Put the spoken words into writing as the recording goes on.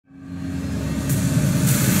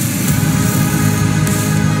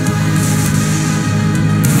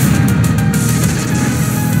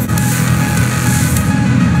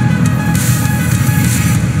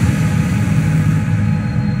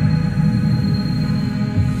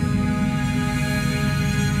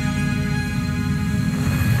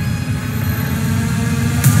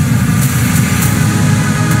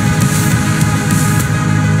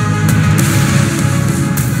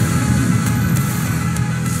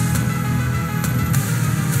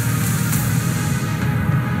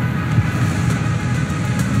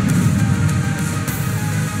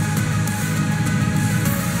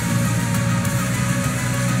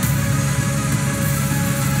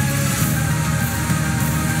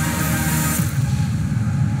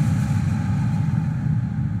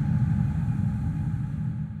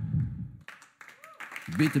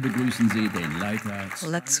Bitte begrüßen Sie den Leiter.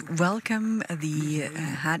 Let's welcome the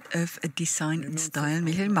head of design and style,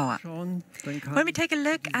 Michael Mauer. When we take a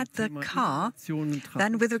look at the car,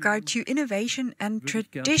 then with regard to innovation and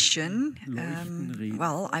tradition,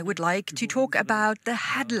 well, I would like to talk about the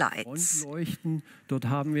headlights.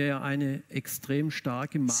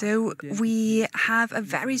 So we have a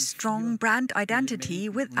very strong brand identity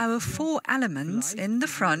with our 4 elements in the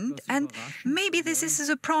front, and maybe this is a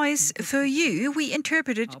surprise for you. We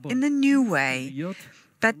interpret it in a new way,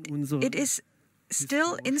 but it is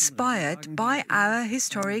still inspired by our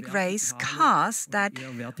historic race cars that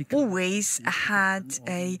always had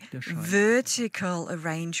a vertical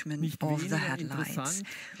arrangement of the headlights.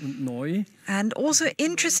 And also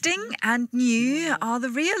interesting and new are the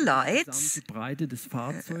rear lights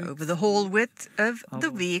over the whole width of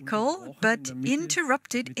the vehicle, but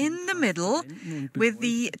interrupted in the middle with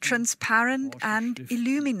the transparent and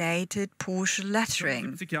illuminated Porsche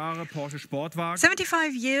lettering.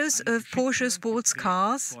 75 years of Porsche sports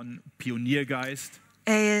cars,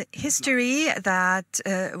 a history that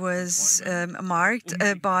was marked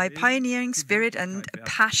by pioneering spirit and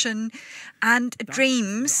passion and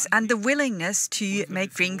dreams and the willingness to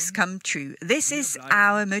make dreams come true. This is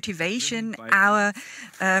our motivation, our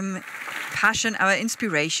passion, our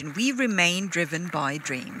inspiration. We remain driven by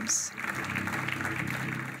dreams.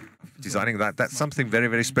 Designing that's something very,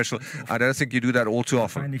 very special. I don't think you do that all too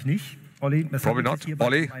often. Probably not.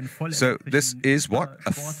 Ollie, so this is what?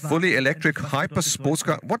 A fully electric hyper sports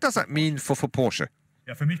car? What does that mean for Porsche?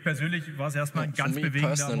 For me personally,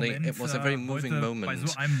 it was a very moving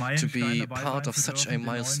moment to be part of such a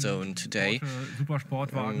milestone today.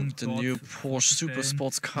 The new Porsche Super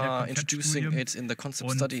Sports car, introducing it in the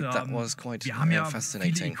concept study, that was quite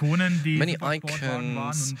fascinating. Many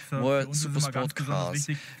icons were super sport cars,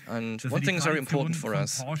 and one thing is very important for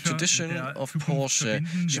us. Tradition of Porsche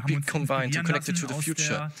should be combined and connected to the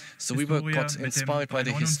future. So we got inspired by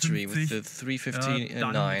the history with the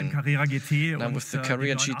 359, and with the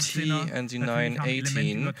Carrera GT and the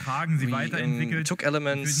 918, we took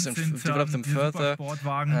elements and developed them further,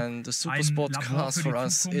 and the super sport cars for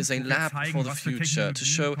us is a lab for the future to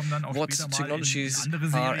show what technologies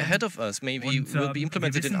are ahead of us, maybe will be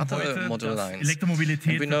implemented in other model lines.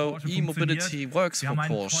 And we know e-mobility works for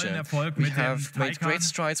Porsche. We have made great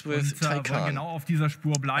strides with Taycan,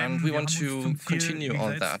 and we want to continue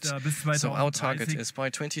on that. So our target is by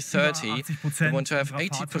 2030, we want to have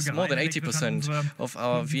 80%, more than 80% of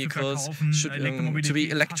our vehicles to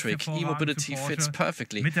be electric. E-mobility fits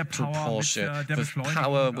perfectly to Porsche, with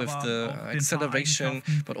power, with the acceleration,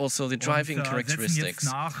 but also the driving characteristics.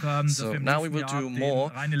 So now we will do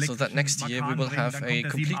more, so that next year we will have a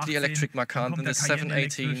completely electric Macan in the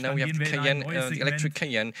 718. Now we have the Cayenne, the electric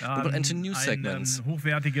Cayenne. We will enter new segments. A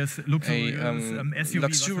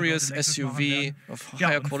luxurious SUV of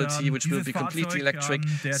higher quality, which will be completely electric.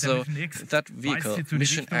 So that vehicle,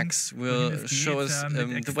 Mission X, will show us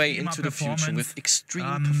the way into the future with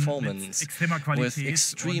extreme performance, with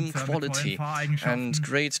extreme quality and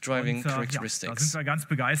great driving characteristics.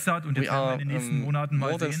 We are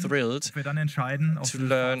more than thrilled to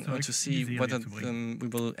learn or to see whether we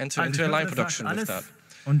will enter into a line production with that.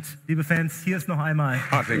 Und liebe Fans, hier ist noch einmal.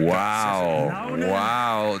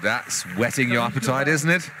 Wow, that's whetting your appetite,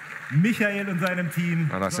 isn't it? Michael und seinem Team.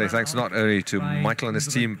 And I say thanks not only to Michael and his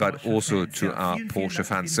team, but also to our Porsche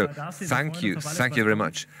fans. So thank you very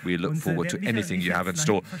much. We look forward to anything you have in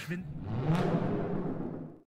store.